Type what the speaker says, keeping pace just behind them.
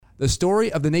the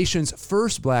story of the nation's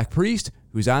first black priest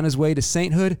who's on his way to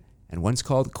sainthood and once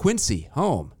called Quincy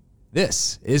home.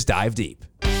 This is Dive Deep.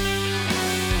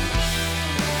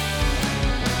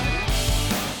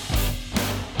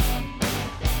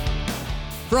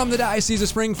 From the Diocese of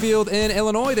Springfield in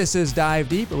Illinois, this is Dive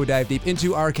Deep, where we dive deep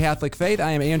into our Catholic faith.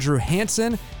 I am Andrew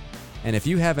Hansen, and if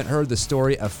you haven't heard the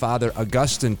story of Father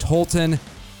Augustine Tolton,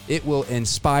 it will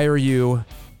inspire you.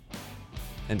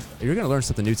 And you're going to learn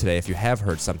something new today if you have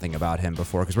heard something about him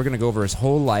before, because we're going to go over his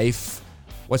whole life,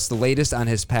 what's the latest on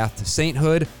his path to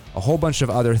sainthood, a whole bunch of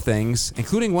other things,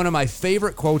 including one of my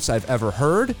favorite quotes I've ever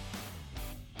heard.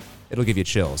 It'll give you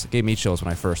chills. It gave me chills when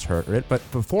I first heard it. But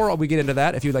before we get into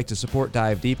that, if you'd like to support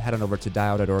Dive Deep, head on over to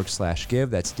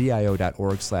dio.org/give. That's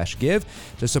dio.org/give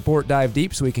to support Dive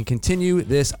Deep so we can continue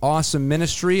this awesome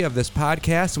ministry of this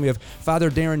podcast. And we have Father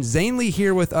Darren Zanley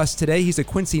here with us today. He's a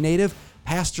Quincy native,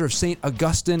 pastor of St.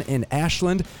 Augustine in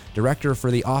Ashland, director for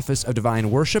the Office of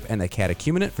Divine Worship and the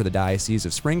catechumenate for the Diocese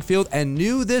of Springfield. And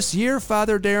new this year,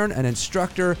 Father Darren, an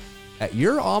instructor at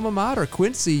your alma mater,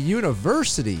 Quincy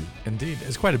University. Indeed.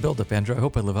 It's quite a build-up, Andrew. I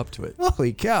hope I live up to it.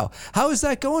 Holy cow. How is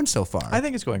that going so far? I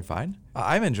think it's going fine.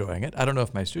 I'm enjoying it. I don't know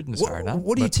if my students are or not.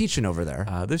 What are you teaching over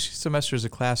there? This semester is a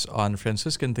class on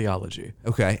Franciscan theology.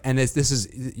 Okay. And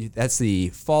that's the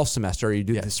fall semester. You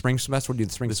do the spring semester? What do you do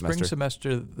the spring semester? The spring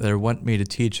semester, they want me to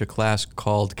teach a class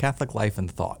called Catholic Life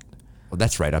and Thought. Well,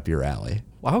 that's right up your alley.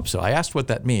 Well, I hope so. I asked what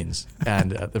that means,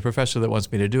 and the professor that wants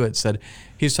me to do it said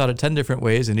he's taught it 10 different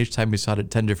ways, and each time he's taught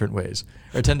it 10 different ways,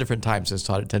 or 10 different times he's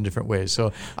taught it 10 different ways.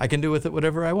 So I can do with it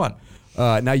whatever I want.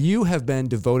 Now, you have been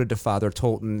devoted to Father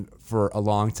Tolton for a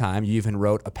long time. You even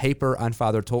wrote a paper on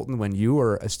Father Tolton when you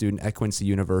were a student at Quincy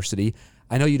University.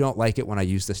 I know you don't like it when I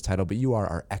use this title, but you are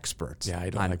our expert. Yeah, I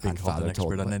don't like being called an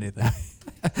expert on anything.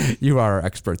 You are our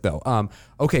expert, though.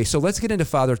 Okay, so let's get into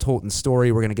Father Tolton's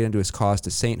story. We're going to get into his cause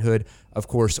to sainthood. Of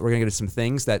course, we're going to get into some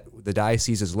things that the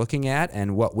diocese is looking at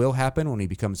and what will happen when he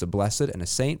becomes a blessed and a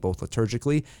saint, both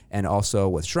liturgically and also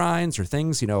with shrines or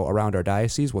things, around our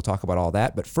diocese. We'll talk about all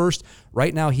that. But first,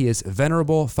 right now, he is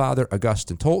Venerable Father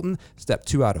Augustine Tolton, step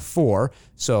 2 out of 4.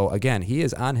 So again, he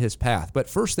is on his path. But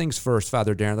first things first,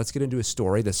 Father Darren, let's get into his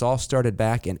story. This all started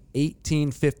back in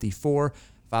 1854.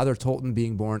 Father Tolton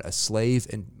being born a slave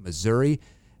in Missouri.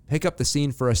 Pick up the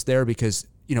scene for us there because,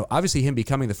 obviously him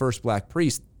becoming the first black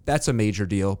priest, that's a major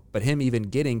deal. But him even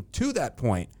getting to that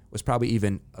point was probably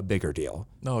even a bigger deal.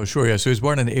 No, sure, yeah. So he was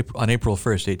born on April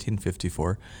 1st,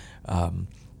 1854, on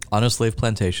a slave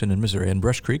plantation in Missouri, in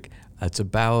Brush Creek. It's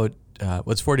about,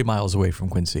 it's 40 miles away from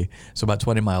Quincy, so about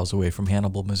 20 miles away from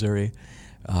Hannibal, Missouri.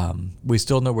 We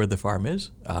still know where the farm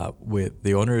is.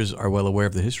 The owners are well aware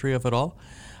of the history of it all.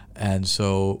 And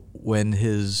so when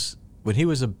he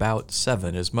was about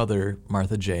 7, his mother,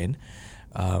 Martha Jane,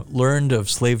 learned of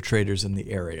slave traders in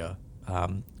the area,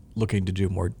 looking to do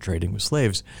more trading with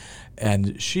slaves.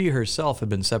 And she herself had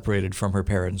been separated from her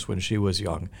parents when she was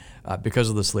young because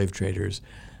of the slave traders.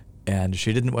 And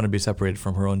she didn't want to be separated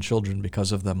from her own children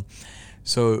because of them.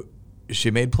 So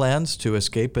she made plans to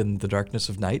escape in the darkness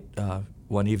of night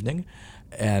one evening,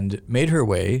 and made her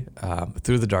way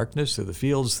through the darkness, through the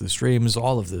fields, through the streams,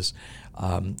 all of this,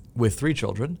 with 3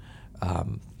 children,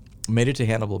 made it to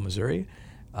Hannibal, Missouri,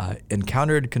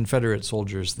 encountered Confederate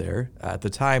soldiers there. At the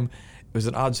time, it was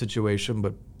an odd situation,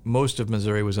 but most of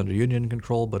Missouri was under Union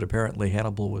control, but apparently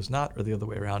Hannibal was not, or the other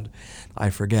way around,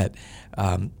 I forget.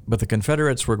 But the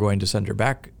Confederates were going to send her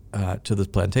back to the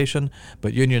plantation,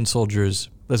 but Union soldiers,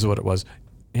 this is what it was,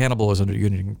 Hannibal was under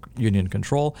Union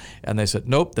control, and they said,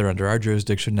 nope, they're under our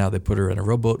jurisdiction now. They put her in a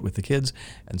rowboat with the kids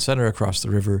and sent her across the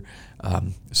river.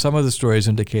 Some of the stories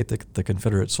indicate that the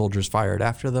Confederate soldiers fired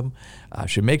after them.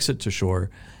 She makes it to shore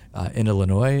in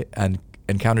Illinois and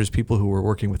encounters people who were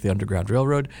working with the Underground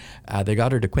Railroad. They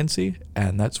got her to Quincy,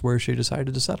 and that's where she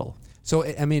decided to settle. So,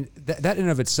 I mean, that in and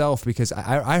of itself, because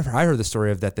I heard the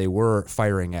story of that they were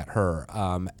firing at her,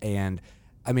 and,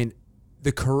 I mean,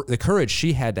 the courage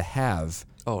she had to have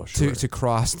to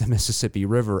cross the Mississippi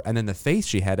River, and then the faith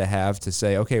she had to have to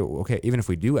say, okay, even if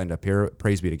we do end up here,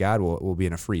 praise be to God, we'll be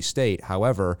in a free state.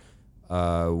 However,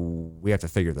 we have to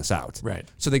figure this out. Right.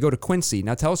 So they go to Quincy.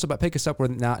 Now tell us pick us up where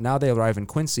now they arrive in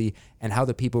Quincy and how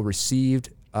the people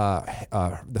received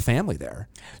the family there.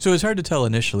 So it's hard to tell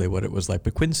initially what it was like,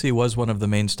 but Quincy was one of the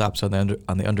main stops on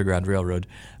the Underground Railroad,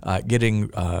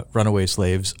 getting runaway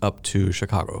slaves up to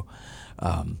Chicago.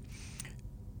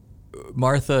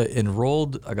 Martha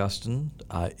enrolled Augustine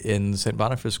in St.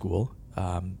 Boniface School,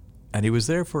 and he was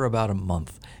there for about a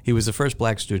month. He was the first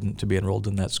black student to be enrolled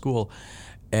in that school,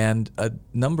 And a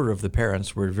number of the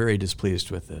parents were very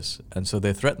displeased with this. And so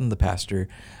they threatened the pastor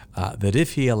that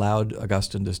if he allowed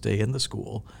Augustine to stay in the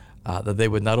school, that they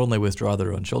would not only withdraw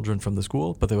their own children from the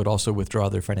school, but they would also withdraw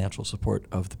their financial support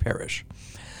of the parish.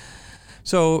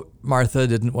 So Martha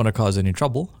didn't want to cause any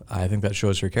trouble. I think that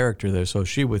shows her character there. So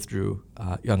she withdrew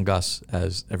young Gus,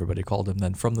 as everybody called him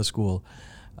then, from the school.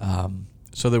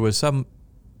 So there was some,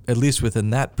 at least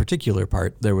within that particular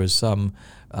part, there was some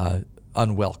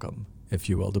unwelcome, if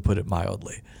you will, to put it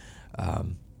mildly.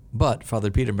 But Father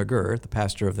Peter McGurr, the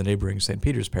pastor of the neighboring St.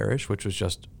 Peter's Parish, which was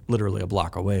just literally a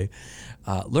block away,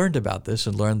 learned about this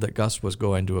and learned that Gus was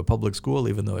going to a public school,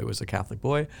 even though he was a Catholic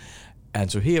boy. And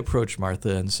so he approached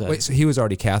Martha and said... Wait, so he was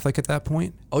already Catholic at that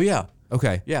point? Oh, yeah.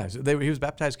 Okay. Yeah, so he was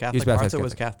baptized Catholic. Baptized Martha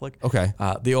was Catholic. Okay.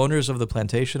 The owners of the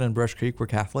plantation in Brush Creek were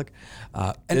Catholic.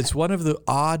 And it's one of the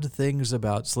odd things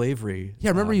about slavery. Yeah,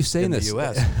 I remember you saying in this. The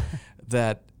U.S.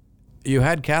 that you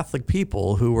had Catholic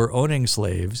people who were owning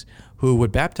slaves who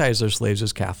would baptize their slaves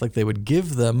as Catholic. They would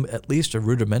give them at least a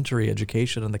rudimentary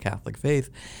education in the Catholic faith.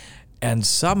 And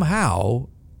somehow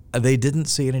they didn't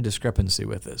see any discrepancy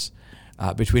with this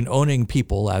between owning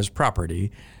people as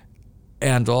property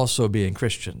and also being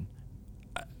Christian.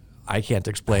 I can't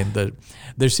explain that.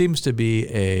 There seems to be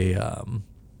a,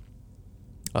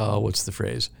 what's the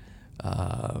phrase?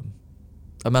 A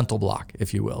mental block,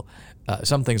 if you will.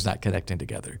 Something's not connecting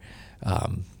together.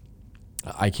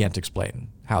 I can't explain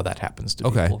how that happens to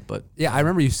people. But yeah, I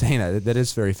remember you saying that. That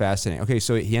is very fascinating. Okay,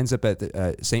 so he ends up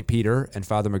at St. Peter and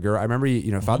Father McGurr. I remember,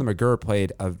 Father McGurr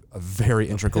played a very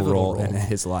integral role in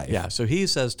his life. Yeah, so he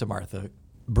says to Martha,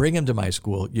 bring him to my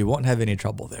school. You won't have any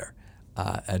trouble there.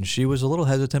 And she was a little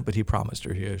hesitant, but he promised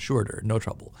her, he assured her, no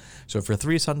trouble. So for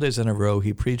 3 Sundays in a row,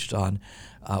 he preached on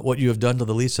what you have done to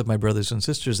the least of my brothers and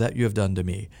sisters, that you have done to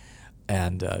me.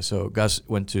 And so Gus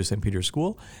went to St. Peter's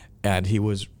School, and he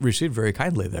was received very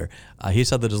kindly there. He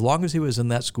said that as long as he was in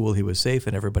that school, he was safe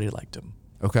and everybody liked him.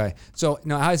 Okay. So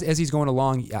now as he's going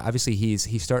along, obviously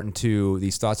he's starting to,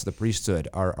 these thoughts of the priesthood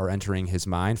are entering his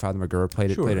mind. Father McGurr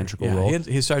played an integral role.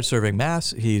 He starts serving Mass.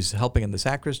 He's helping in the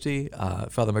sacristy.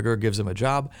 Father McGurr gives him a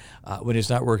job when he's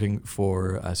not working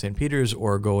for St. Peter's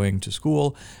or going to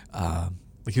school.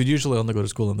 He would usually only go to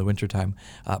school in the wintertime.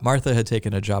 Martha had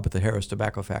taken a job at the Harris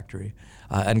Tobacco Factory,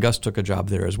 and Gus took a job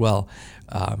there as well.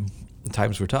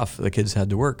 Times were tough. The kids had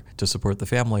to work to support the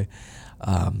family.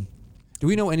 Do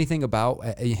we know anything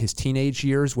about his teenage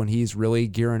years when he's really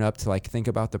gearing up to think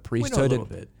about the priesthood? We know a little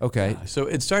bit. Okay. So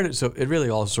it really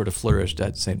all sort of flourished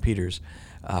at St. Peter's.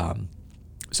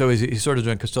 So he's sort of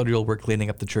doing custodial work,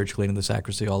 cleaning up the church, cleaning the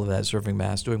sacristy, all of that, serving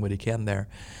Mass, doing what he can there.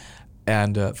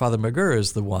 And Father McGurr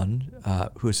is the one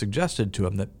who suggested to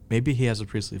him that maybe he has a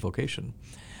priestly vocation.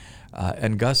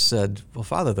 And Gus said, well,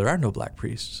 Father, there are no black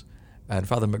priests. And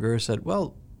Father McGurr said,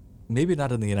 well, maybe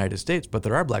not in the United States, but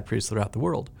there are black priests throughout the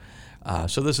world.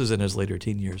 So this is in his later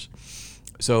teen years.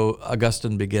 So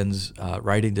Augustine begins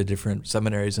writing to different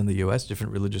seminaries in the U.S.,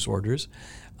 different religious orders,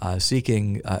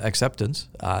 seeking acceptance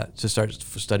to start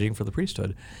studying for the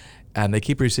priesthood. And they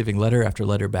keep receiving letter after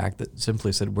letter back that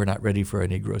simply said, we're not ready for a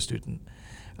Negro student.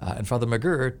 And Father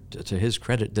McGurr, to his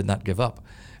credit, did not give up.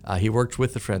 He worked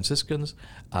with the Franciscans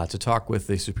to talk with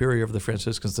the superior of the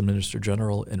Franciscans, the Minister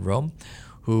General in Rome,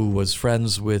 who was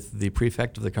friends with the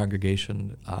prefect of the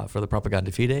congregation for the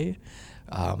Propaganda Fide.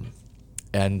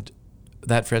 And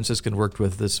that Franciscan worked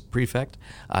with this prefect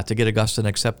to get Augustine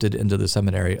accepted into the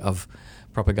seminary of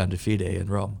Propaganda Fide in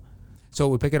Rome. So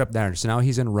we pick it up there. So now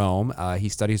he's in Rome. He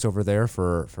studies over there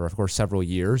for of course, several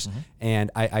years. Mm-hmm.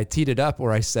 And I teed it up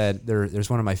where I said, there's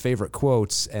one of my favorite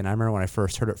quotes, and I remember when I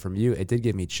first heard it from you, it did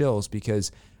give me chills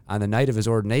because on the night of his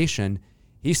ordination,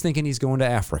 he's thinking he's going to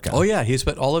Africa. Oh, yeah. He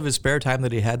spent all of his spare time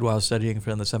that he had while studying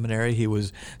in the seminary. He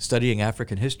was studying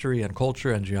African history and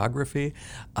culture and geography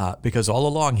because all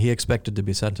along he expected to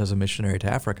be sent as a missionary to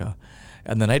Africa.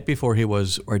 And the night before he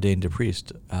was ordained a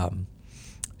priest,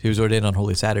 he was ordained on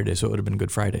Holy Saturday, so it would have been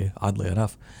Good Friday, oddly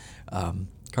enough.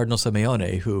 Cardinal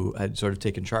Simeone, who had sort of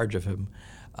taken charge of him,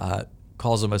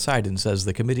 calls him aside and says,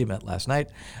 the committee met last night,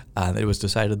 and it was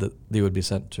decided that they would be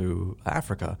sent to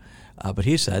Africa. But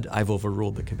he said, I've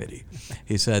overruled the committee.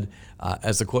 He said,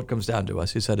 as the quote comes down to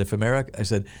us, he said,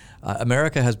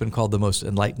 America has been called the most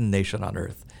enlightened nation on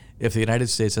earth. If the United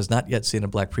States has not yet seen a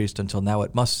black priest until now,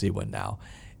 it must see one now.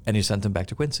 And he sent him back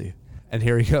to Quincy. And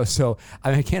here he goes. So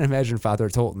I can't imagine Father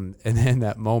Tolton in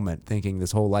that moment thinking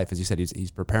this whole life, as you said,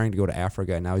 he's preparing to go to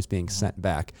Africa and now he's being sent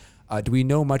back. Do we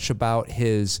know much about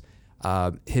his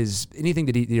anything?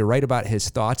 Did he write about his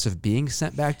thoughts of being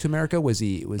sent back to America?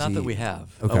 Not that we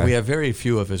have. Okay. We have very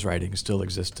few of his writings still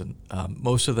existent.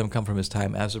 Most of them come from his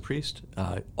time as a priest,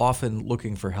 often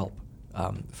looking for help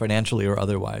financially or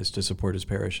otherwise, to support his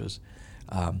parishes.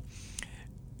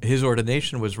 His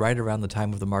ordination was right around the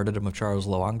time of the martyrdom of Charles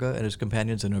Lwanga and his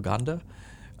companions in Uganda.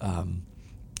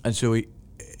 And so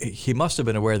he must have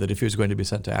been aware that if he was going to be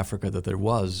sent to Africa, that there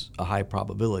was a high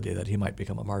probability that he might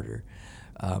become a martyr.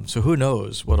 So who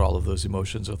knows what all of those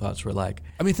emotions or thoughts were like.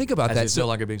 I mean, think about as that. He's no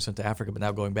longer being sent to Africa, but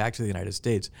now going back to the United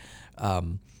States.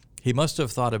 He must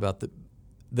have thought about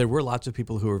there were lots of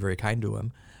people who were very kind to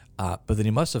him, but then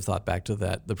he must have thought back to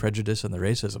the prejudice and the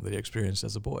racism that he experienced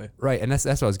as a boy. Right, and that's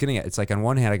what I was getting at. It's like on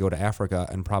one hand, I go to Africa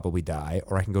and probably die,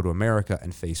 or I can go to America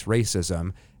and face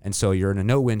racism, and so you're in a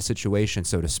no-win situation,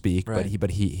 so to speak. Right.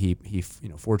 But he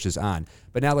forges on.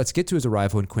 But now let's get to his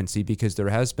arrival in Quincy, because there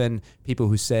has been people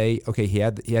who say, okay, he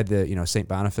had the St.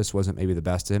 Boniface wasn't maybe the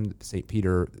best of him. St.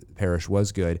 Peter Parish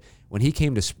was good. When he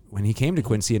came to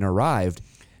Quincy and arrived,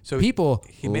 so people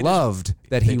loved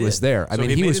that he was there. I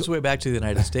mean, he made his way back to the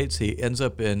United States. He ends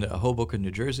up in Hoboken, New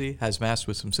Jersey, has Mass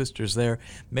with some sisters there,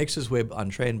 makes his way on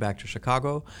train back to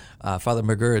Chicago. Father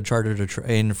McGurr had chartered a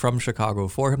train from Chicago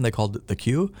for him. They called it the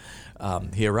Q.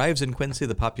 He arrives in Quincy.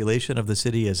 The population of the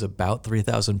city is about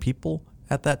 3,000 people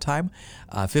at that time.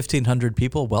 1,500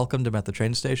 people welcomed him at the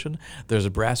train station. There's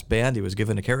a brass band. He was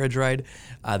given a carriage ride.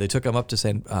 They took him up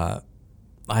to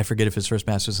I forget if his first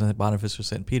Mass was St. Boniface or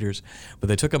St. Peter's, but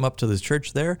they took him up to the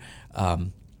church there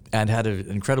and had an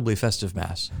incredibly festive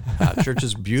Mass. Church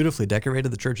is beautifully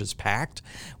decorated. The church is packed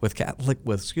with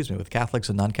Catholics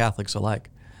and non-Catholics alike,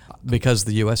 because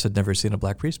the U.S. had never seen a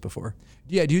black priest before.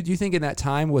 Yeah. Do you think in that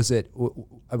time was a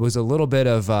little bit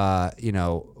of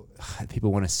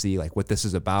people want to see like what this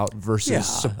is about versus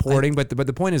supporting, but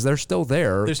the point is they're still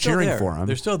there, cheering for him.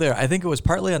 They're still there. I think it was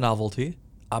partly a novelty.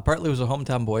 Partly it was a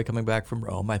hometown boy coming back from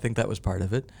Rome. I think that was part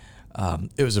of it.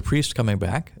 It was a priest coming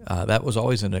back. That was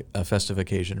always a festive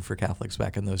occasion for Catholics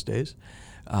back in those days.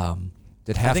 I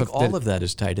think all of that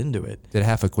is tied into it. Did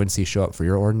half of Quincy show up for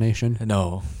your ordination?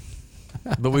 No,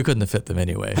 but we couldn't have fit them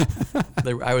anyway.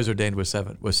 I was ordained with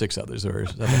 6 others, or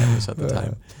 7 others at the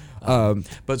time.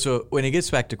 But so when he gets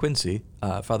back to Quincy,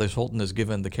 Father Tolton is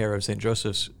given the care of St.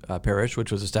 Joseph's Parish, which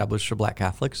was established for black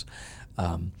Catholics.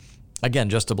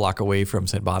 Again, just a block away from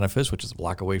St. Boniface, which is a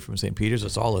block away from St. Peter's.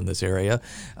 It's all in this area.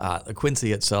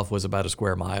 Quincy itself was about a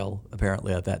square mile,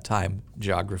 apparently, at that time,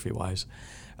 geography-wise.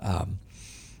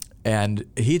 And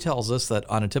he tells us that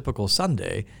on a typical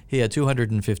Sunday, he had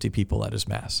 250 people at his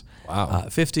Mass. Wow.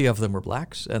 50 of them were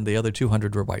blacks, and the other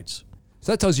 200 were whites.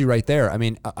 So that tells you right there. I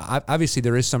mean, obviously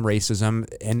there is some racism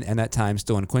in that time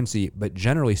still in Quincy, but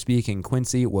generally speaking,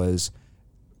 Quincy was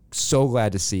so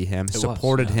glad to see him,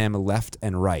 supported him left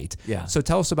and right. Yeah. So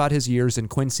tell us about his years in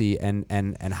Quincy and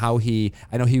how I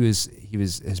know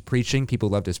his preaching. People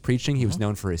loved his preaching. He was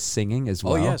known for his singing as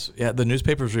well. Oh, yes. Yeah. The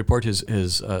newspapers report his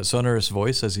sonorous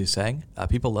voice as he sang.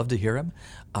 People loved to hear him.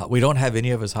 We don't have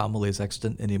any of his homilies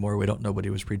extant anymore. We don't know what he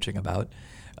was preaching about.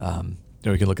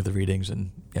 We can look at the readings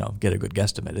and get a good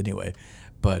guesstimate anyway.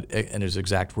 But in his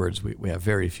exact words, we have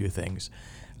very few things.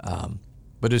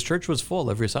 But his church was full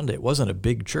every Sunday. It wasn't a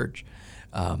big church.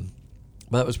 But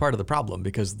that was part of the problem,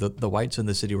 because the whites in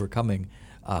the city were coming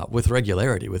with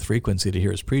regularity, with frequency, to hear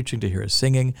his preaching, to hear his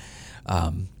singing.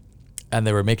 And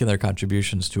they were making their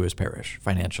contributions to his parish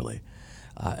financially.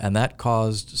 And that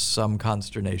caused some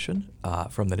consternation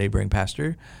from the neighboring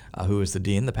pastor, who was the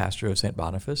dean, the pastor of St.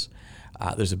 Boniface.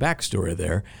 There's a backstory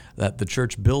there that the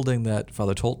church building that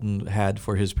Father Tolton had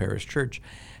for his parish church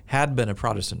had been a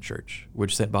Protestant church,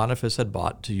 which St. Boniface had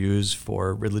bought to use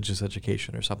for religious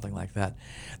education or something like that.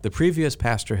 The previous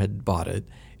pastor had bought it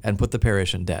and put the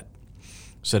parish in debt.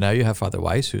 So now you have Father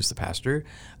Weiss, who's the pastor,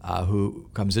 who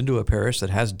comes into a parish that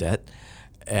has debt,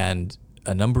 and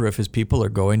a number of his people are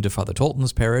going to Father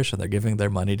Tolton's parish, and they're giving their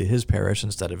money to his parish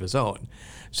instead of his own.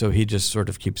 So he just sort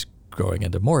of keeps growing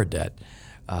into more debt.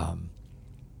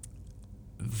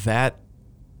 That,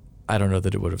 I don't know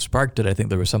that it would have sparked it. I think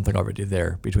there was something already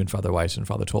there between Father Weiss and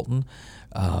Father Tolton.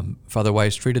 Father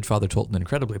Weiss treated Father Tolton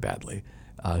incredibly badly,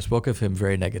 spoke of him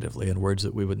very negatively in words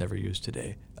that we would never use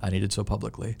today, and he did so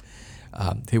publicly.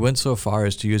 He went so far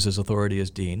as to use his authority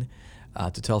as dean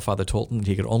to tell Father Tolton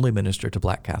he could only minister to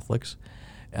black Catholics,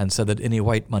 and said that any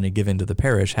white money given to the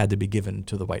parish had to be given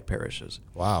to the white parishes.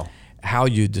 Wow. How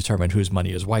you determine whose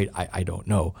money is white, I don't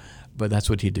know, but that's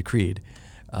what he decreed.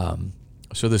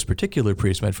 So this particular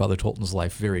priest made Father Tolton's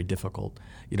life very difficult.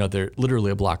 They're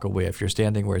literally a block away. If you're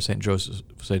standing where St.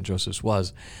 Joseph's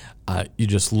was, you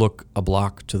just look a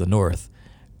block to the north,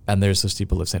 and there's the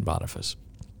steeple of St. Boniface.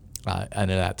 And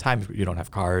at that time, you don't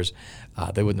have cars.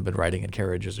 They wouldn't have been riding in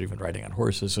carriages or even riding on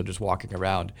horses, so just walking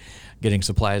around, getting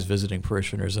supplies, visiting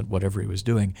parishioners, and whatever he was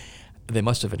doing. They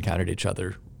must have encountered each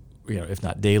other if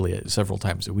not daily, several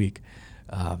times a week.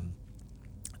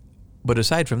 But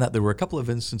aside from that, there were a couple of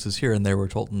instances here and there where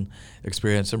Tolton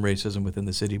experienced some racism within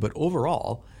the city. But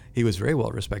overall, he was very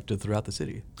well respected throughout the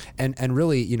city. And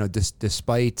really,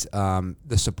 despite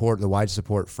the wide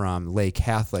support from lay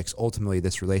Catholics, ultimately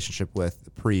this relationship with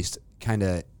the priest kind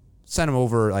of sent him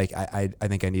over. Like, I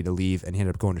think I need to leave, and he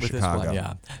ended up going to Chicago. This one,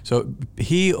 yeah. So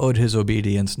he owed his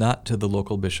obedience not to the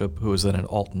local bishop, who was then in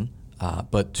Alton,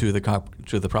 but to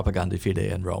the Propaganda Fide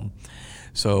in Rome.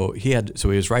 So he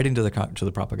was writing to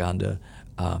the Propaganda,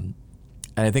 and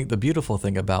I think the beautiful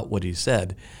thing about what he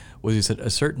said was he said, a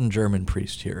certain German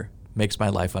priest here makes my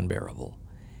life unbearable,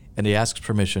 and he asks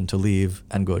permission to leave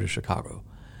and go to Chicago.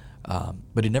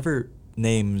 But he never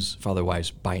names Father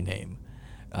Weiss by name.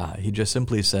 He just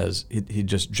simply says, he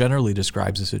just generally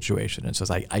describes the situation and says,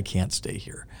 I can't stay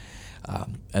here.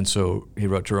 And so he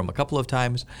wrote to Rome a couple of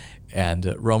times,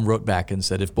 and Rome wrote back and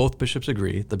said, if both bishops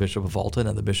agree, the Bishop of Alton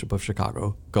and the Bishop of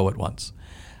Chicago, go at once.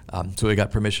 So he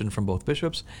got permission from both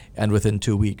bishops, and within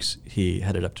 2 weeks, he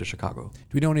headed up to Chicago.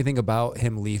 Do we know anything about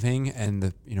him leaving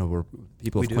and were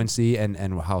people of Quincy and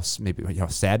how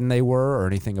saddened they were, or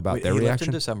anything about their reaction? He left reaction?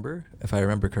 in December, if I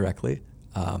remember correctly.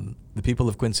 The people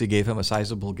of Quincy gave him a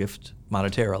sizable gift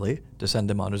monetarily to send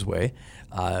him on his way.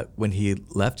 When he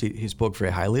left, he spoke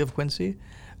very highly of Quincy.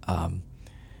 And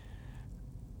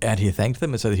he thanked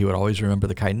them and said that he would always remember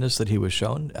the kindness that he was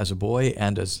shown as a boy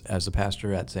and as a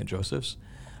pastor at St. Joseph's.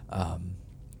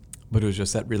 But it was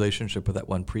just that relationship with that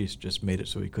one priest just made it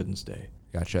so he couldn't stay.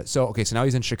 Gotcha. So now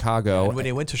he's in Chicago. And when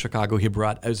he went to Chicago, it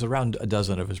was around a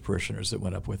dozen of his parishioners that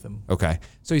went up with him. Okay.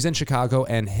 So he's in Chicago,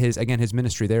 and his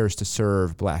ministry there is to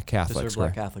serve Black Catholics. To serve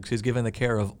Black Catholics. He's given the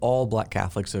care of all Black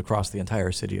Catholics across the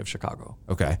entire city of Chicago.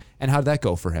 Okay. And how did that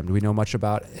go for him? Do we know much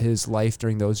about his life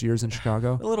during those years in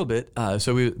Chicago? A little bit.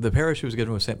 The parish he was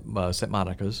given was St.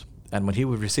 Monica's, and when he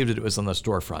received it, it was on the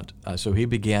storefront. So he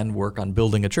began work on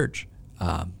building a church.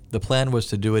 The plan was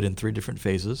to do it in 3 different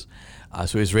phases.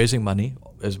 So he's raising money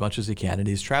as much as he can, and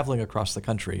he's traveling across the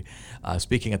country,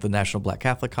 speaking at the National Black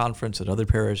Catholic Conference, at other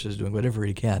parishes, doing whatever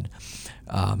he can.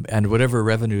 And whatever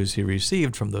revenues he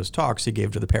received from those talks, he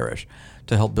gave to the parish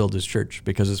to help build his church,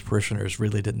 because his parishioners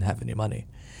really didn't have any money.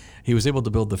 He was able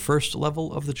to build the first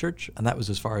level of the church, and that was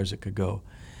as far as it could go.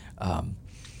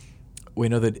 We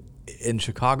know that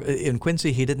in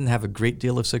Quincy, he didn't have a great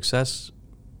deal of success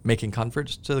making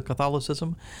converts to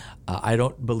Catholicism. I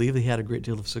don't believe he had a great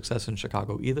deal of success in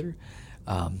Chicago either.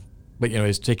 But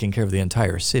he's taking care of the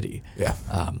entire city. Yeah.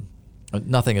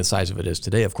 Nothing the size of it is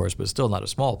today, of course, but still not a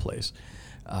small place.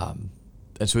 And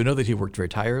so we know that he worked very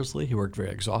tirelessly. He worked very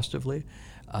exhaustively,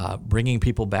 bringing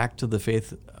people back to the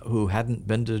faith who hadn't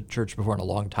been to church before in a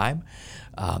long time.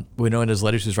 We know in his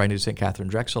letters he's writing to St. Catherine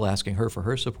Drexel, asking her for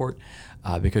her support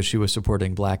because she was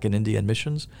supporting Black and Indian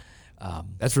missions.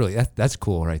 That's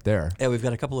cool right there. Yeah, we've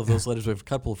got a couple of those letters. We have a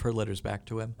couple of her letters back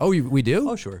to him. Oh, we do?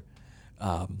 Oh, sure.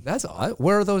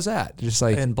 Where are those at? Just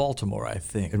like in Baltimore, I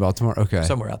think. In Baltimore, okay.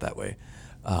 Somewhere out that way.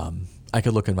 I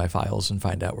could look in my files and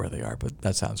find out where they are, but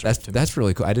that sounds right to me. That's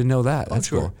really cool. I didn't know that. That's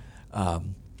sure. Cool.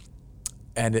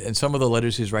 And some of the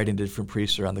letters he's writing to different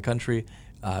priests around the country,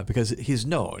 because he's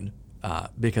known,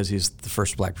 because he's the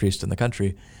first Black priest in the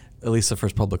country, at least the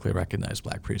first publicly recognized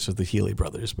Black priest of the Healy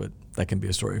brothers, but that can be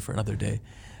a story for another day.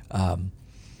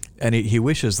 And he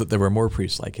wishes that there were more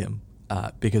priests like him,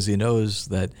 because he knows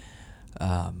that,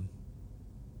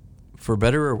 for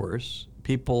better or worse,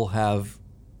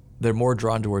 they're more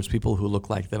drawn towards people who look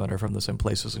like them and are from the same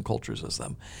places and cultures as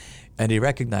them. And he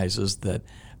recognizes that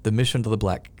the mission to the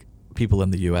Black people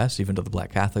in the U.S., even to the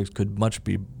Black Catholics, could much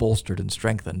be bolstered and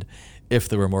strengthened if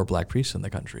there were more Black priests in the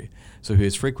country. So he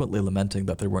is frequently lamenting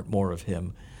that there weren't more of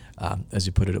him, as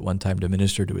he put it at one time, to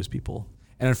minister to his people.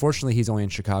 And unfortunately, he's only in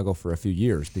Chicago for a few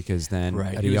years, because then at a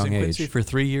young age... He was in Quincy for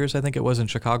 3 years, I think it was, in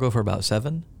Chicago for about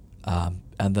 7.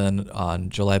 And then on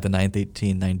July the 9th,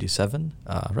 1897,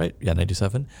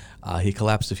 97, he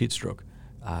collapsed of heat stroke.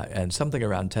 And something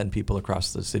around 10 people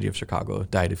across the city of Chicago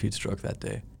died of heat stroke that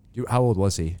day. How old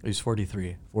was he? He was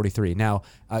 43. 43. Now,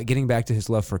 getting back to his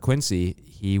love for Quincy,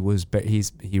 he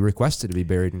requested to be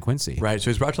buried in Quincy. Right. So he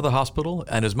was brought to the hospital,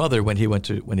 and his mother, when he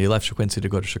left Quincy to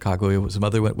go to Chicago, his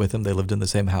mother went with him. They lived in the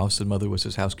same house. His mother was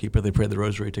his housekeeper. They prayed the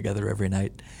rosary together every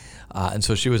night. And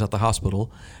so she was at the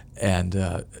hospital, and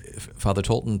Father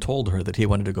Tolton told her that he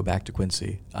wanted to go back to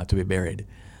Quincy to be buried.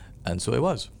 And so he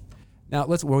was. Now,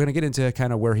 we're going to get into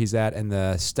kind of where he's at and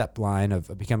the step line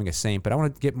of becoming a saint, but I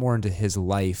want to get more into his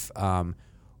life.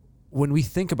 When we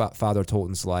think about Father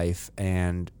Tolton's life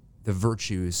and the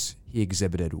virtues he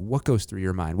exhibited, what goes through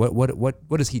your mind?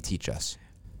 What does he teach us?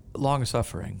 Long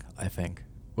suffering, I think.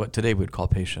 What today we'd call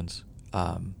patience.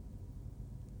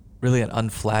 really an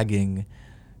unflagging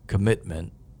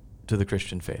commitment to the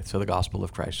Christian faith, to the gospel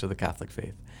of Christ, to the Catholic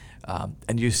faith.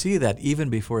 And you see that even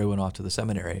before he went off to the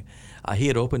seminary. He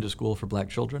had opened a school for black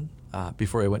children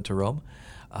before he went to Rome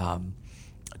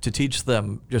to teach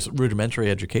them just rudimentary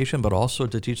education, but also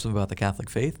to teach them about the Catholic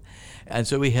faith. And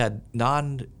so he had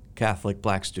non-Catholic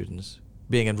black students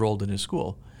being enrolled in his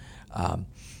school.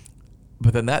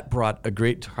 But then that brought a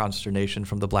great consternation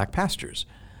from the black pastors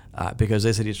because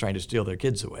they said he's trying to steal their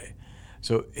kids away.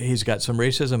 So he's got some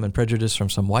racism and prejudice from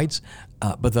some whites,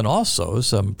 but then also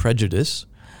some prejudice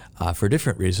for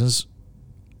different reasons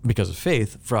because of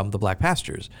faith from the black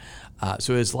pastors.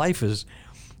 So his life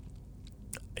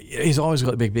he's always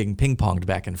being ping-ponged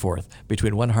back and forth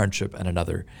between one hardship and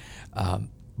another.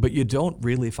 But you don't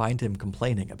really find him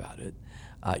complaining about it.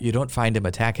 You don't find him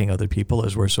attacking other people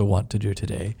as we're so wont to do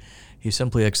today. He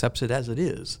simply accepts it as it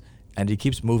is, and he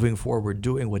keeps moving forward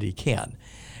doing what he can.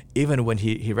 Even when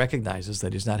he recognizes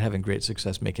that he's not having great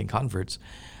success making converts,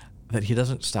 that he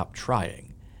doesn't stop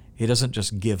trying. He doesn't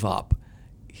just give up.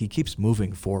 He keeps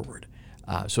moving forward.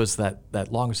 So it's that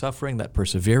long-suffering, that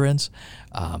perseverance,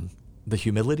 the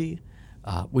humility.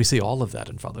 We see all of that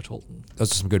in Father Tolton.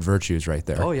 Those are some good virtues right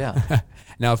there. Oh, yeah.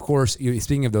 Now, of course,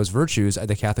 speaking of those virtues,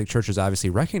 the Catholic Church has obviously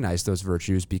recognized those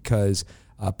virtues because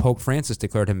Pope Francis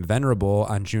declared him venerable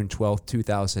on June 12,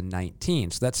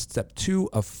 2019. So that's step 2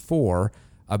 of 4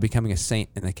 of becoming a saint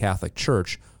in the Catholic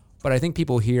Church. But I think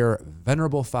people hear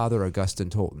Venerable Father Augustine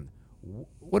Tolton.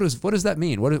 What does that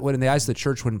mean? What in the eyes of the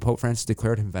Church, when Pope Francis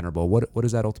declared him venerable, what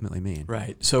does that ultimately mean?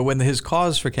 Right. So when his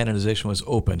cause for canonization was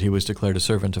opened, he was declared a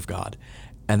servant of God.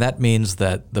 And that means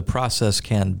that the process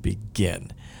can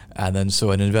begin. And then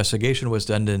so an investigation was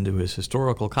done into his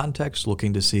historical context,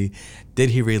 looking to see, did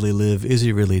he really live? Is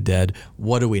he really dead?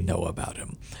 What do we know about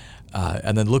him?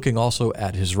 And then looking also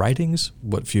at his writings,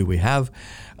 what few we have.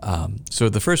 So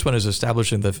the first one is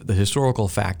establishing the historical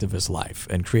fact of his life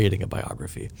and creating a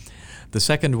biography. The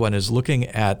second one is looking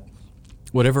at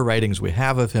whatever writings we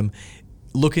have of him,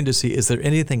 looking to see, is there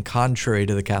anything contrary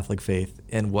to the Catholic faith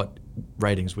in what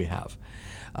writings we have?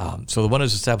 So the one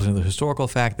is establishing the historical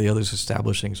fact, the other is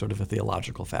establishing sort of a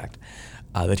theological fact,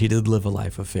 that he did live a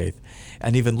life of faith.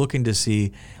 And even looking to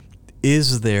see,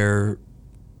 is there,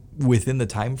 within the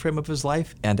time frame of his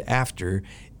life and after,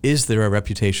 is there a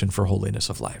reputation for holiness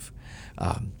of life?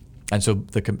 And so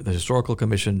the Historical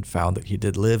Commission found that he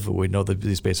did live. We know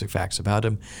these basic facts about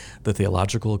him. The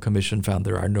Theological Commission found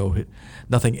there are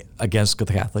nothing against the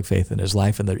Catholic faith in his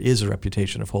life, and there is a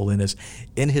reputation of holiness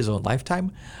in his own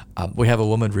lifetime. We have a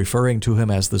woman referring to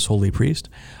him as this holy priest,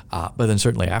 but then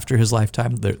certainly after his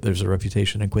lifetime, there's a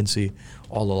reputation in Quincy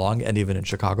all along, and even in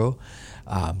Chicago.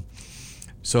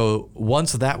 So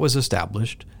once that was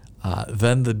established,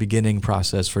 then the beginning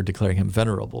process for declaring him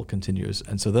venerable continues.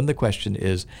 And so then the question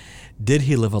is, did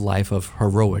he live a life of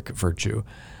heroic virtue?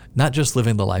 Not just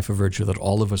living the life of virtue that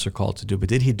all of us are called to do, but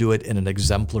did he do it in an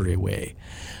exemplary way?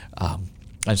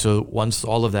 And so once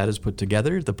all of that is put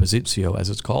together, the positio, as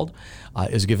it's called,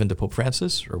 is given to Pope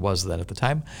Francis, or was then at the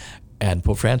time. And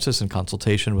Pope Francis, in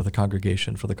consultation with the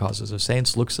Congregation for the Causes of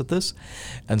Saints, looks at this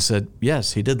and said,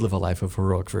 yes, he did live a life of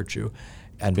heroic virtue.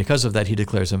 And because of that, he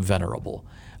declares him venerable,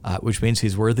 which means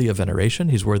he's worthy of veneration,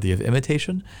 he's worthy of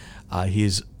imitation,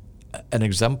 he's an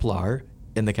exemplar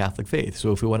in the Catholic faith.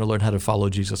 So if we want to learn how to follow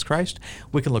Jesus Christ,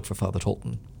 we can look for Father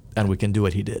Tolton, and we can do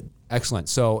what he did. Excellent.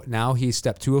 So now he's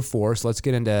step 2 of 4. So let's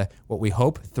get into what we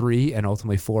hope 3 and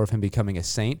ultimately 4 of him becoming a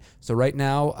saint. So right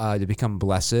now, to become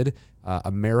blessed,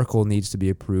 a miracle needs to be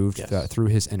approved through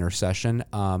his intercession.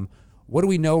 What do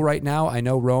we know right now? I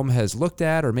know Rome has looked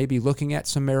at or maybe looking at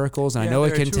some miracles, and I know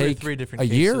it can take a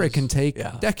year, it can take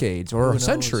decades or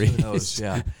centuries. Who knows?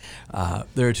 Yeah.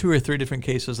 There are 2 or 3 different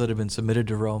cases that have been submitted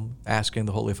to Rome asking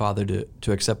the Holy Father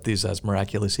to accept these as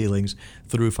miraculous healings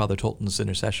through Father Tolton's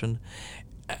intercession.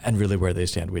 And really where they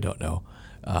stand, we don't know.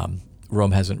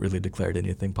 Rome hasn't really declared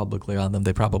anything publicly on them.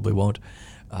 They probably won't.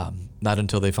 Not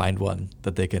until they find one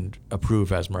that they can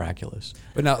approve as miraculous.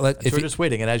 But now, so we're just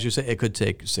waiting. And as you say, it could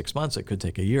take 6 months, it could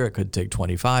take a year, it could take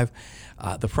 25.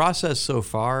 The process so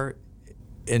far,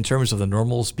 in terms of the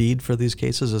normal speed for these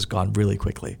cases, has gone really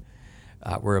quickly.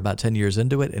 We're about 10 years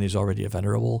into it, and he's already a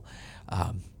venerable.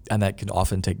 And that can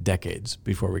often take decades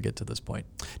before we get to this point.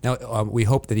 Now, we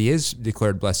hope that he is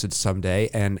declared blessed someday,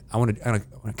 and I want to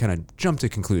kind of jump to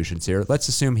conclusions here. Let's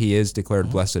assume he is declared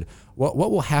blessed. What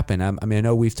will happen? I mean, I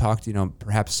know we've talked,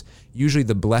 perhaps usually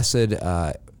the blessed,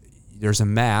 there's a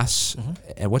mass,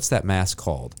 and what's that mass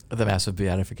called? The Mass of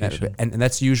Beatification. And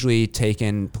that's usually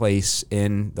taken place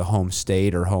in the home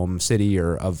state or home city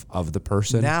or of the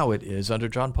person? Now it is. Under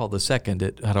John Paul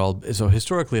II,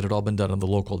 historically it had all been done in the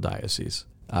local diocese.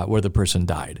 where the person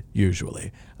died,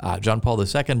 usually. John Paul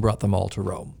II brought them all to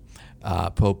Rome.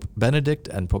 Pope Benedict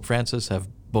and Pope Francis have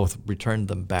both returned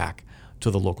them back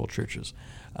to the local churches.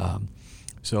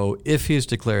 So if he's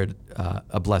declared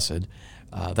a blessed,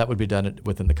 that would be done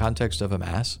within the context of a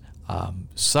Mass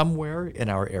somewhere in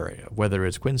our area, whether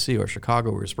it's Quincy or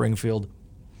Chicago or Springfield.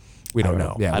 We don't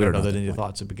know. Yeah, I don't know that any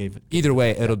thoughts would be given. Either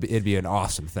way, it'd be an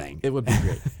awesome thing. It would be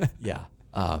great. Yeah.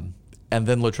 And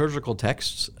then liturgical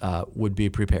texts would be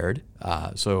prepared.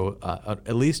 So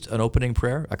at least an opening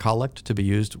prayer, a collect to be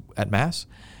used at Mass.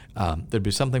 There'd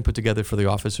be something put together for the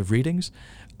office of readings.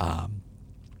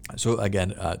 So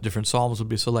again, different psalms would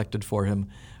be selected for him.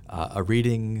 A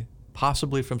reading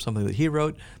possibly from something that he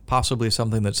wrote, possibly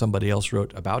something that somebody else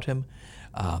wrote about him.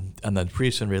 And then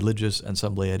priests and religious and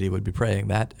some laity would be praying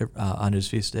that on his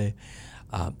feast day.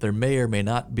 There may or may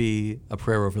not be a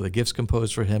prayer over the gifts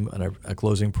composed for him and a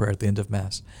closing prayer at the end of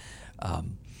Mass.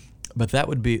 But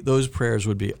those prayers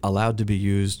would be allowed to be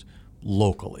used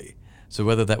locally. So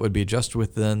whether that would be just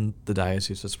within the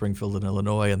Diocese of Springfield in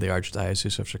Illinois and the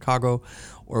Archdiocese of Chicago,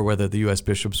 or whether the U.S.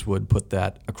 bishops would put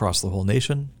that across the whole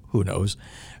nation, who knows?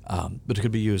 But it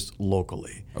could be used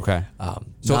locally. Okay.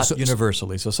 Not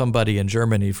universally. So somebody in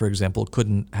Germany, for example,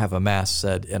 couldn't have a Mass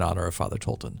said in honor of Father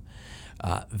Tolton.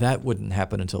 That wouldn't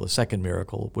happen until the second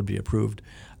miracle would be approved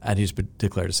and he's been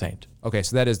declared a saint. Okay,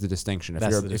 so that is the distinction.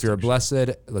 If you're a blessed,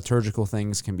 liturgical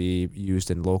things can be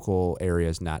used in local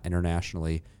areas, not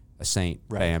internationally. A saint,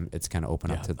 right. Bam, it's kind of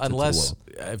open up to the world.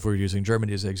 If we're using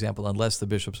Germany as an example, unless the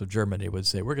bishops of Germany would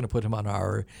say, we're going to put him on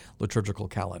our liturgical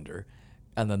calendar,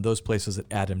 and then those places that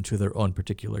add him to their own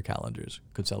particular calendars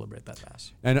could celebrate that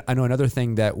Mass. And I know another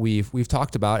thing that we've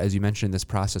talked about, as you mentioned, this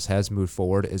process has moved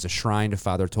forward, is a shrine to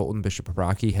Father Tolton. Bishop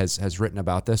Paprocki has written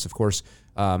about this. Of course,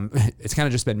 it's kind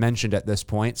of just been mentioned at this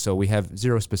point, so we have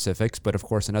zero specifics, but of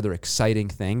course another exciting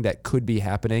thing that could be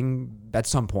happening at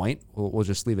some point, we'll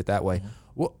just leave it that way.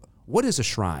 Mm-hmm. What is a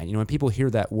shrine? You know, when people hear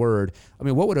that word, I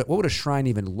mean, what would a shrine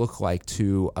even look like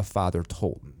to a Father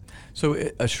Tolton? So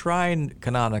a shrine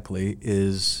canonically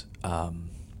is,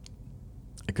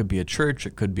 it could be a church,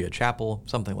 it could be a chapel,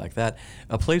 something like that,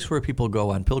 a place where people go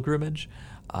on pilgrimage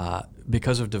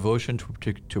because of devotion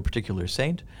to a particular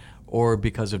saint, or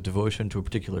because of devotion to a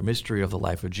particular mystery of the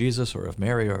life of Jesus or of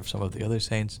Mary or of some of the other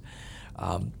saints.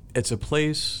 It's a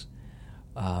place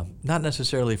not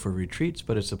necessarily for retreats,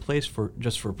 but it's a place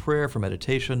for prayer, for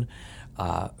meditation,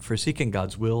 for seeking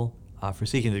God's will, for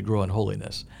seeking to grow in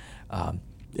holiness.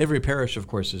 Every parish, of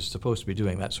course, is supposed to be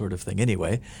doing that sort of thing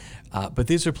anyway, but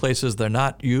these are places they're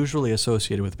not usually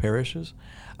associated with parishes.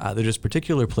 They're just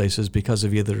particular places because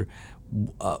of either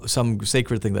some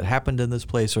sacred thing that happened in this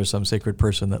place or some sacred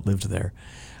person that lived there.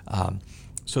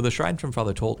 So the shrine for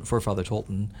Father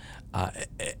Tolton,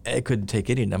 it could take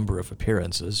any number of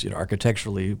appearances. You know,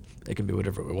 architecturally, it can be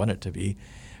whatever we want it to be.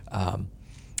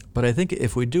 But I think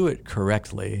if we do it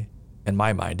correctly, in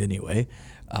my mind anyway,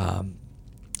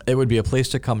 it would be a place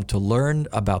to come to learn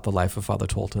about the life of Father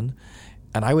Tolton.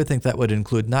 And I would think that would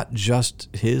include not just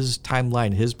his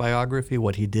timeline, his biography,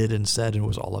 what he did and said and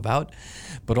was all about,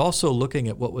 but also looking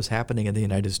at what was happening in the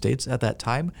United States at that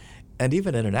time, and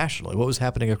even internationally, what was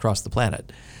happening across the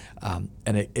planet. And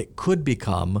it could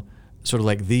become sort of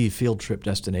like the field trip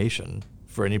destination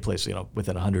for any place, you know,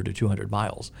 within 100 to 200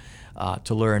 miles,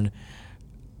 to learn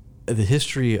the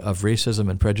history of racism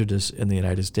and prejudice in the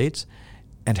United States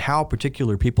and how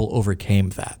particular people overcame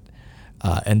that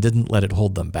and didn't let it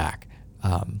hold them back.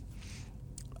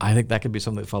 I think that could be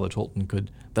something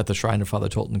that the Shrine of Father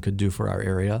Tolton could do for our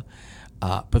area.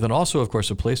 But then also, of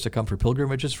course, a place to come for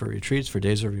pilgrimages, for retreats, for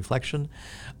days of reflection,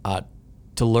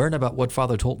 to learn about what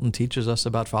Father Tolton teaches us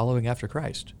about following after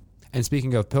Christ. And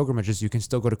speaking of pilgrimages, you can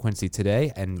still go to Quincy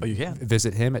today and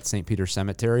visit him at St. Peter's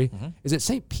Cemetery. Mm-hmm. Is it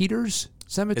St. Peter's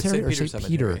Cemetery or St.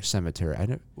 Peter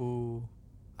Cemetery?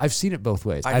 I've seen it both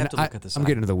ways. I have to look at the sign. I'm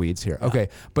getting into the weeds here. Yeah. Okay,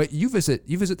 but you visit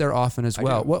there often as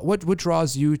well. What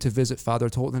draws you to visit Father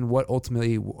Tolton?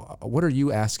 What are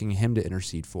you asking him to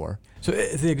intercede for? So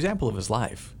the example of his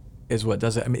life is what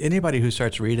does it. I mean, anybody who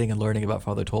starts reading and learning about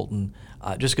Father Tolton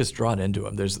just gets drawn into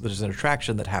him. There's an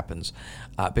attraction that happens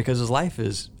because his life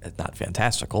is not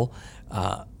fantastical,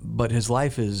 but his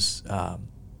life was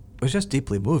just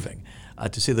deeply moving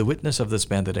to see the witness of this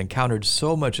man that encountered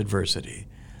so much adversity,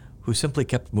 who simply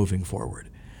kept moving forward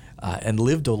and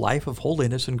lived a life of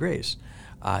holiness and grace.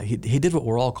 He did what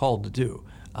we're all called to do.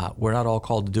 We're not all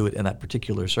called to do it in that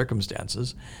particular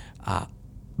circumstances,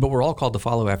 but we're all called to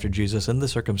follow after Jesus in the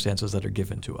circumstances that are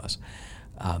given to us.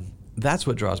 That's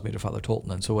what draws me to Father Tolton.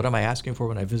 And so what am I asking for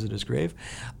when I visit his grave?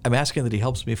 I'm asking that he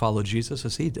helps me follow Jesus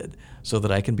as he did, so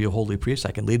that I can be a holy priest,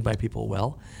 I can lead my people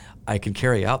well, I can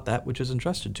carry out that which is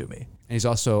entrusted to me. And he's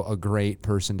also a great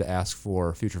person to ask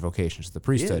for future vocations to the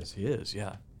priesthood. He is,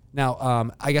 yeah.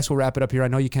 Now, I guess we'll wrap it up here. I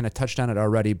know you kind of touched on it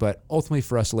already, but ultimately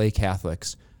for us lay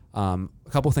Catholics, a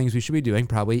couple things we should be doing,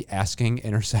 probably asking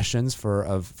intercessions for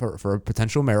a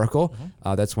potential miracle.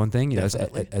 That's one thing,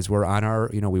 as we're on our,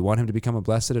 we want him to become a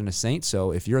blessed and a saint.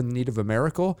 So if you're in need of a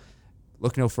miracle,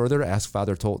 look no further, ask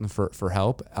Father Tolton for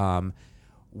help.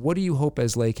 What do you hope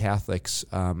as lay Catholics,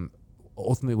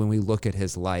 ultimately when we look at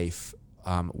his life,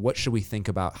 what should we think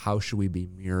about? How should we be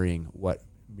mirroring what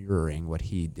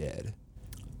he did?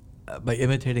 By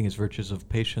imitating his virtues of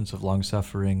patience, of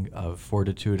long-suffering, of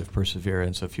fortitude, of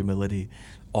perseverance, of humility,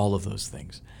 all of those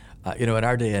things. In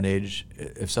our day and age,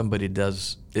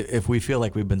 if we feel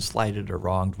like we've been slighted or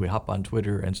wronged, we hop on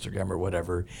Twitter, Instagram, or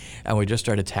whatever, and we just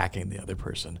start attacking the other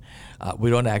person. We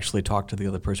don't actually talk to the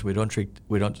other person. We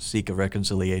don't seek a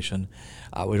reconciliation.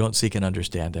 We don't seek an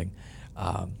understanding.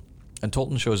 And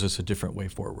Tolton shows us a different way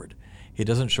forward. He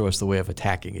doesn't show us the way of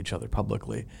attacking each other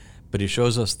publicly, but he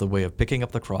shows us the way of picking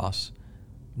up the cross,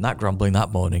 not grumbling,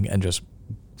 not moaning, and just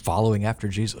following after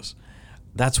Jesus.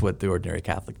 That's what the ordinary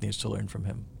Catholic needs to learn from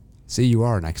him. See, you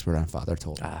are an expert on Father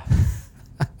Tolton.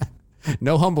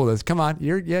 No humbleness. Come on.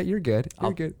 You're good. You're good.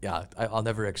 Yeah, I'll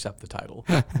never accept the title,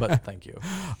 but thank you.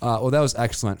 Well, that was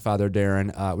excellent, Father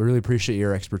Darren. We really appreciate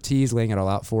your expertise, laying it all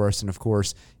out for us, and of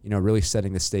course, really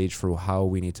setting the stage for how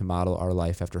we need to model our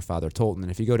life after Father Tolton.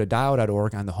 And if you go to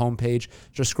dio.org on the homepage,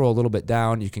 just scroll a little bit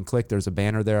down, you can click. There's a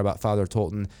banner there about Father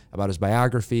Tolton, about his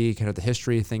biography, kind of the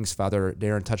history, things Father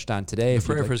Darren touched on today. The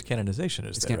prayer for his canonization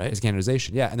is there, right? His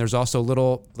canonization, yeah. And there's also a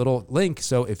little link.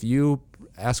 So if you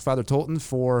ask Father Tolton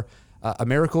for a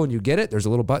miracle and you get it, there's a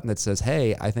little button that says,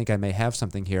 hey, I think I may have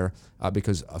something here,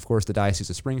 because, of course, the Diocese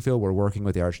of Springfield, we're working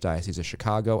with the Archdiocese of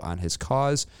Chicago on his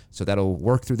cause, so that'll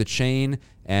work through the chain,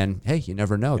 and, hey, you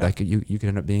never know. That you could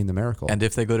end up being the miracle. And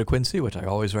if they go to Quincy, which I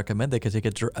always recommend, they could take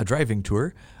a driving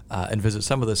tour and visit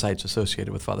some of the sites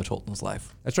associated with Father Tolton's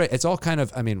life. That's right. It's all kind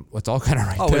of right there.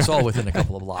 Oh, it's all within a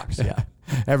couple of blocks, yeah.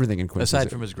 Everything in Quincy. Aside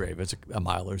from his grave, it's a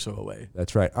mile or so away.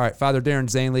 That's right. All right, Father Darren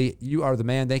Zanley, you are the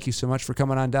man. Thank you so much for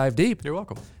coming on Dive Deep. You're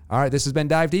welcome. All right, this has been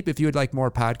Dive Deep. If you would like more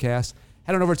podcasts,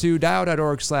 head on over to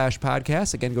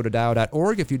dio.org/podcast. Again, go to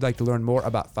dio.org if you'd like to learn more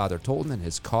about Father Tolton and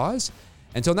his cause.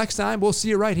 Until next time, we'll see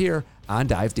you right here on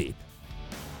Dive Deep.